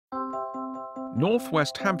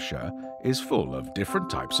Northwest Hampshire is full of different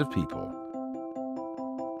types of people.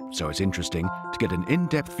 So it's interesting to get an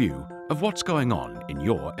in-depth view of what's going on in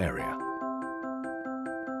your area.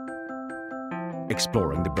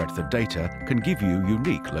 Exploring the breadth of data can give you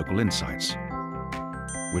unique local insights,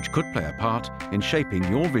 which could play a part in shaping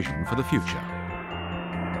your vision for the future.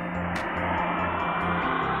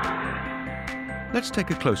 Let's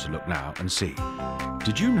take a closer look now and see.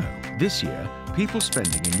 Did you know this year people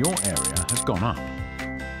spending in your area has gone up?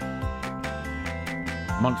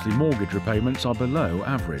 Monthly mortgage repayments are below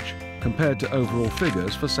average compared to overall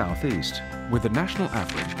figures for South East, with the national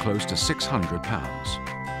average close to £600.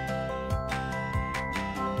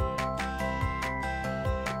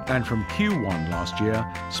 And from Q1 last year,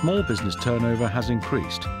 small business turnover has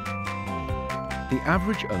increased. The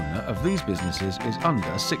average owner of these businesses is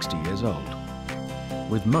under 60 years old,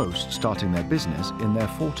 with most starting their business in their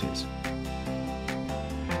 40s.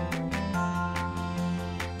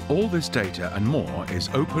 All this data and more is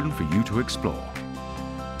open for you to explore.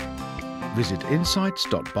 Visit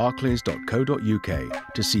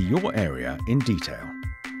insights.barclays.co.uk to see your area in detail.